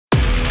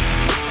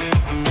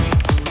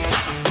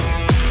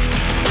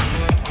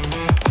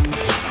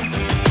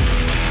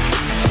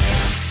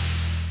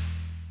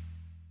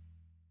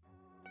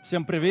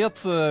Всем привет,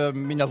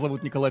 меня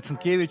зовут Николай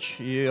Цинкевич,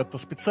 и это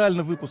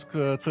специальный выпуск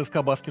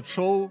ЦСКА Баскет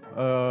Шоу,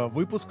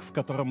 выпуск, в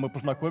котором мы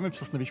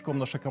познакомимся с новичком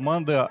нашей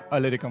команды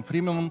Аллериком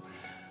Фрименом.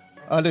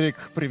 Аллерик,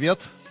 привет.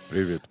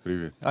 Привет,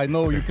 привет. I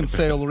know you can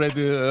say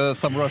already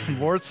some Russian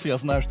words. Я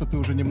знаю, что ты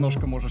уже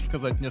немножко можешь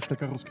сказать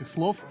несколько русских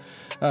слов.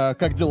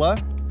 Как дела?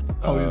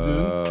 How are you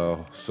doing?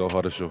 So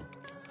хорошо.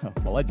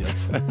 Молодец.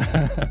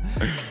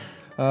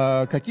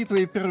 Какие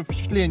твои первые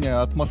впечатления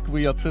от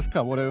Москвы и от ЦСКА?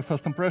 What are your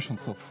first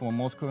impressions of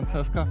Moscow and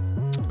CSKA?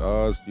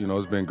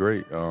 It's been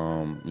great.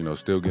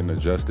 Still getting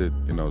adjusted.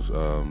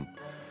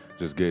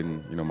 Just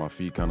getting, my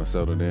feet kind of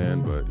settled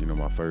in. But,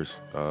 my first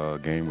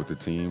game with the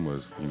team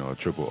was, a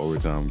triple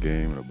overtime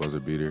game and a buzzer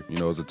beater.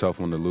 It was a tough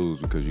one to lose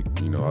because,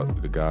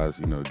 the guys,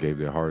 gave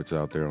their hearts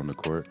out there on the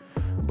court.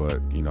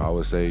 But, I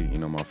would say,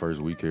 my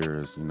first week here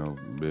has,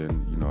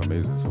 been,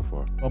 amazing so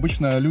far.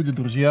 Обычно люди,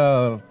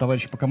 друзья,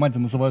 товарищи по команде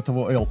называют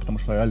его Эл, потому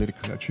что Аллерик,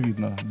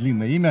 очевидно,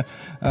 длинное имя.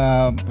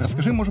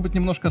 Расскажи, может быть,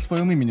 немножко о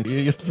своем имени.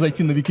 Если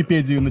зайти на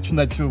Википедию и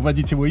начинать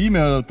вводить его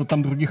имя, то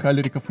там других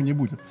Аллериков и не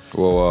будет.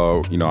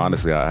 Well,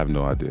 honestly, I have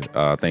no idea.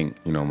 I think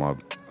my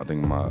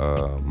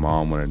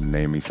mom wanted to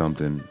name me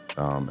something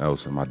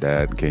else, and my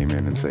dad came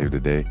in and saved the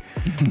day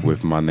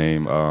with my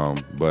name.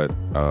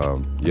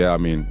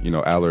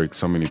 Alaric,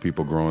 so many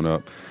people growing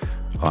up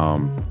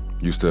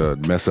used to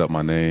mess up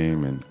my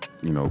name and,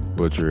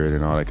 butcher it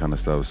and all that kind of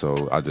stuff.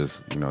 So I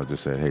just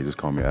said, hey, just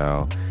call me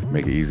Al.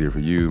 Make it easier for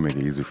you, make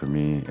it easier for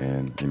me.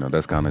 And,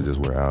 that's kind of just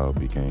where Al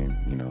became,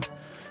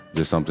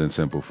 just something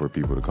simple for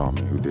people to call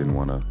me who didn't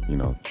want to,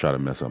 try to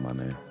mess up my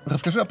name.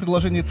 Расскажи о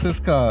предложении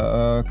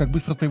ЦСКА. Как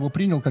быстро ты его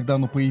принял, когда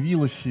оно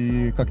появилось,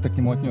 и как ты к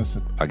нему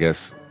отнесся? I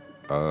guess,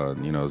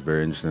 it's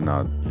very interesting.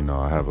 I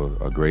have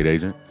a great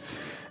agent.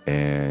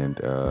 And,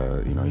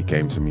 he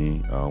came to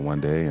me one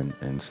day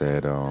and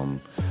said,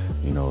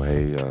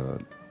 hey,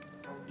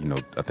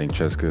 I think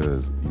CSKA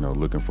is,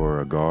 looking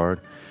for a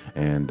guard.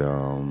 And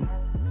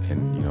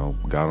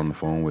got on the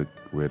phone with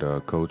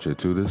Coach at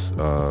Tudis,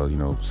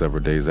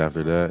 several days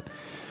after that,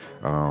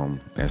 and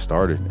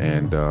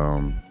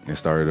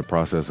started the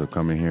process of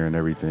coming here and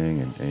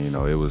everything. And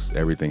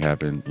everything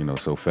happened,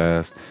 so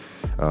fast.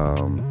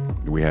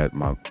 We had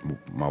my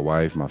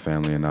wife, my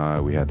family and I,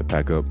 we had to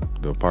pack up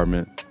the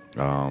apartment.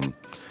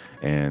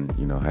 And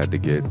had to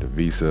get the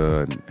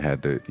visa and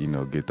had to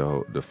get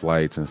the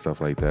flights and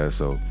stuff like that.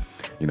 So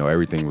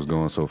everything was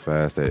going so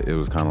fast that it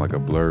was kind of like a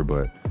blur.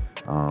 But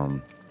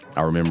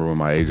I remember when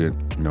my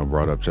agent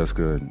brought up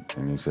CSKA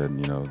and he said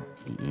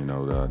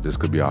this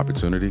could be an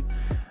opportunity.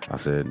 I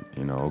said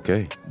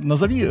okay.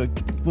 Назови,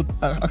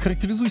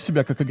 охарактеризуй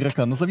себя как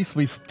игрока. Назови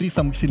свои 3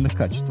 самых сильных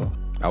качества.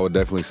 I would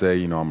definitely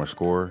say I'm a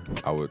scorer.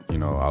 I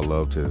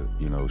love to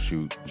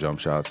shoot jump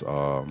shots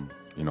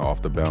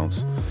off the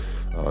bounce,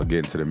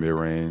 get into the mid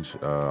range.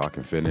 I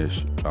can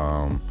finish,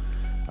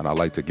 and I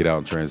like to get out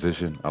in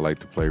transition. I like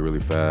to play really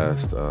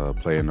fast,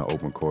 play in the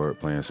open court,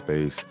 play in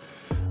space,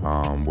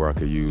 where I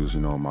could use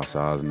my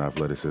size and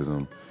athleticism.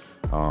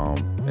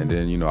 And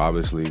then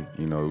obviously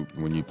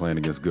when you're playing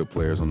against good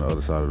players on the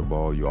other side of the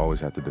ball, you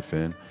always have to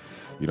defend.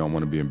 You don't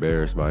want to be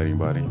embarrassed by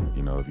anybody.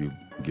 If you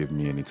give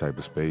me any type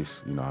of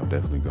space, I'm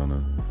definitely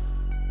gonna,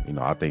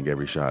 I think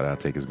every shot I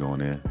take is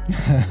going in.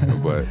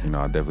 But,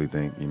 I definitely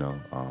think,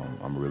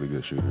 I'm a really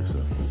good shooter. So.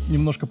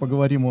 Немножко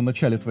поговорим о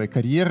начале твоей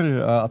карьеры,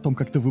 о том,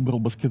 как ты выбрал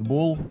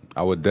баскетбол.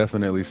 I would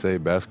definitely say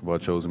basketball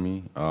chose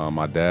me.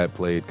 My dad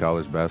played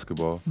college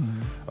basketball.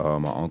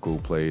 My uncle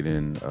played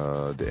in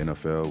the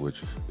NFL,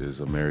 which is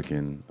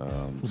American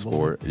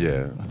sport.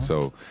 Yeah.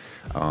 So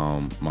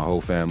my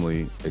whole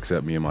family,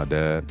 except me and my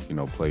dad,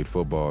 played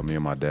football. Me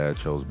and my dad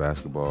chose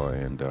basketball,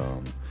 and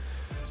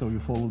so you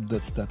followed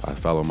that steps. I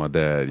followed my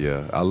dad,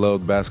 yeah. I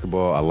loved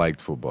basketball. I liked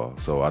football.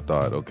 So I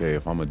thought, okay,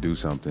 if I'm going to do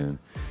something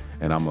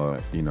and I'm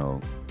going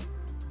to,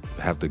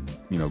 have to,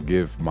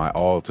 give my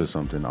all to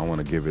something, I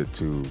want to give it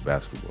to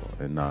basketball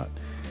and not,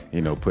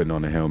 putting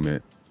on a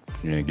helmet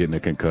and getting a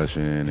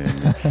concussion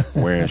and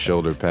wearing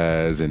shoulder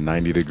pads in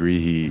 90-degree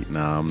heat.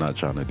 Nah, I'm not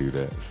trying to do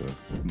that. So.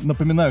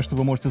 Напоминаю, что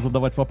вы можете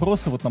задавать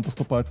вопросы. Вот нам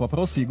поступают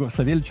вопросы. Егор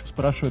Савельичев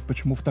спрашивает,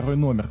 почему 2-й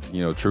номер?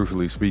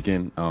 Truthfully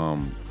speaking,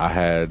 I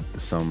had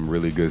some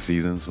really good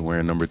seasons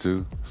wearing number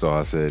 2. So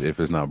I said, if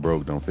it's not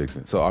broke, don't fix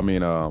it. So,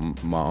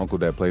 my uncle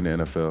that played in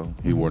the NFL,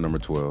 he wore number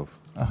 12.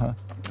 Uh-huh.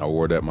 I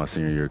wore that my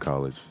senior year of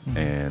college.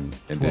 And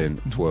then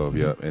 12,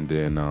 yep. And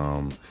then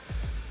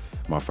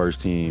my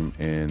first team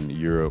in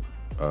Europe,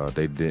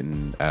 they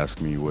didn't ask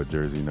me what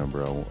jersey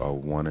number I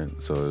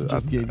wanted, so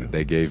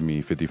they gave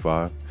me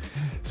 55.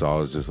 So I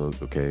was just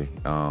okay.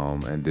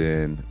 And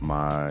then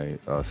my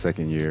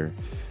second year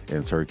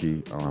in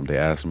Turkey, they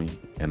asked me,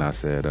 and I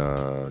said,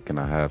 can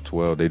I have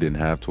 12? They didn't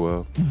have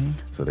 12,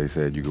 so they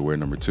said you could wear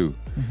number 2.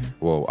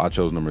 Well, I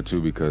chose number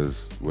 2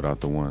 because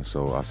without the 1,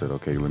 so I said,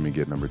 okay, let me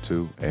get number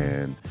 2.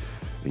 And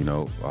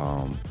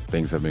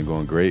things have been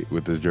going great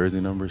with this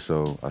jersey number,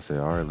 so I said,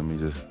 all right, let me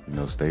just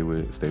stay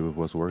with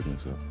what's working.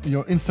 So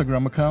your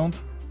Instagram account?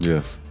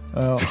 Yes.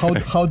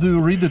 How do you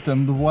read it,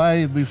 and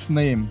why this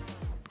name?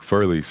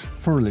 Furley's.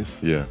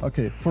 Furley's. Yeah.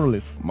 Okay,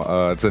 Furley's.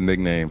 It's a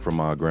nickname from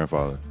my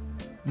grandfather.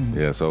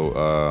 Yeah, so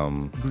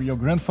Your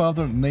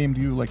grandfather named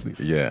you like this?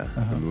 Yeah,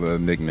 the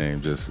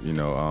nickname. Just he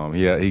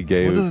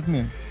gave. What does it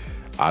mean?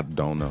 I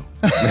don't know.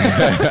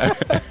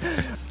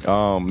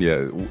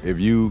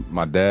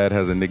 My dad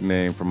has a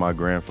nickname from my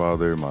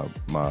grandfather, my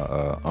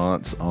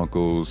aunts,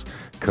 uncles,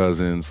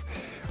 cousins.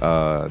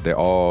 They're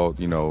all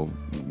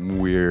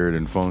weird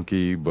and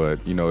funky, but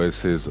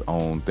it's his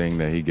own thing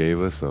that he gave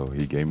us. So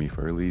he gave me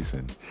Furley's,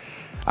 and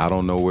I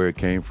don't know where it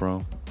came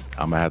from.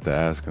 I'm gonna have to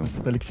ask him.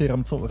 Алексей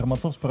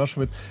Романцов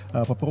спрашивает,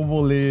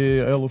 попробовал ли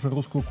Эл уже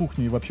русскую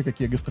кухню и вообще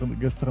какие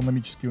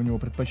гастрономические у него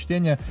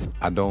предпочтения.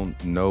 I don't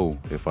know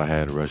if I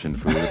had Russian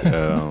food.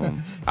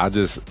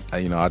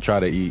 I try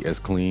to eat as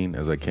clean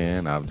as I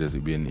can. I've just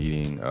been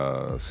eating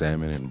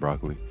salmon and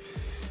broccoli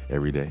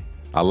every day.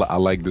 I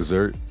like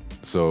dessert,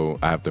 so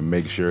I have to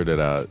make sure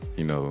that I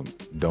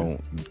don't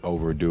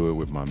overdo it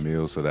with my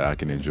meals so that I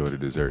can enjoy the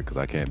dessert, because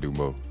I can't do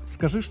both.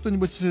 Скажи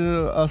что-нибудь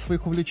о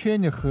своих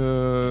увлечениях,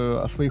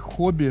 о своих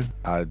хобби.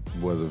 I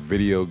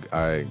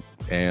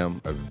am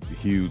a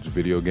huge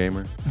video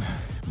gamer,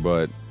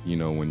 but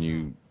when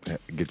you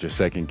get your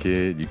second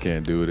kid, you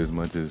can't do it as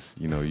much as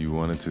you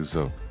wanted to.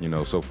 So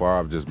so far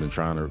I've just been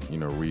trying to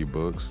read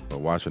books,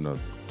 watching a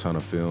ton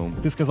of film.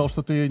 Ты сказал,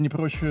 что ты не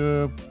прочь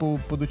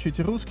подучить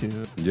русский.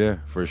 Yeah,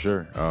 for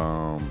sure.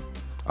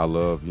 I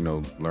love,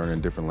 learning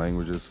different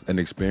languages and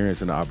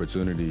experiencing the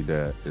opportunity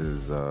that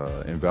is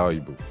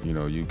invaluable.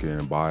 You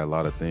can buy a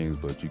lot of things,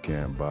 but you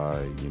can't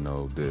buy,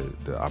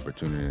 the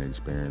opportunity and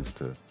experience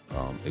to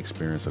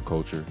experience a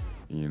culture,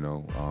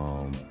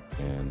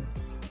 and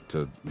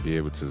to be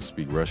able to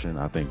speak Russian,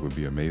 I think would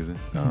be amazing.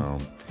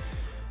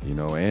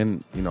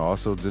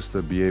 Also just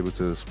to be able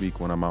to speak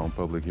when I'm out in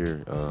public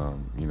here,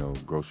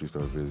 grocery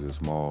store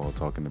visits, mall,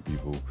 talking to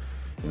people.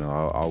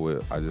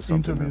 I just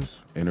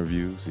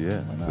interviews,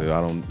 yeah. So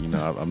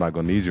I'm not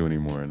gonna need you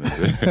anymore.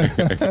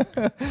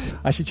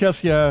 А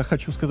сейчас я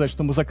хочу сказать,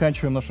 что мы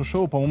заканчиваем наше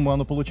шоу. По-моему,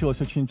 оно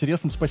получилось очень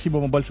интересным. Спасибо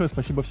вам большое,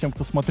 спасибо всем,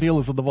 кто смотрел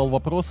и задавал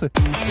вопросы.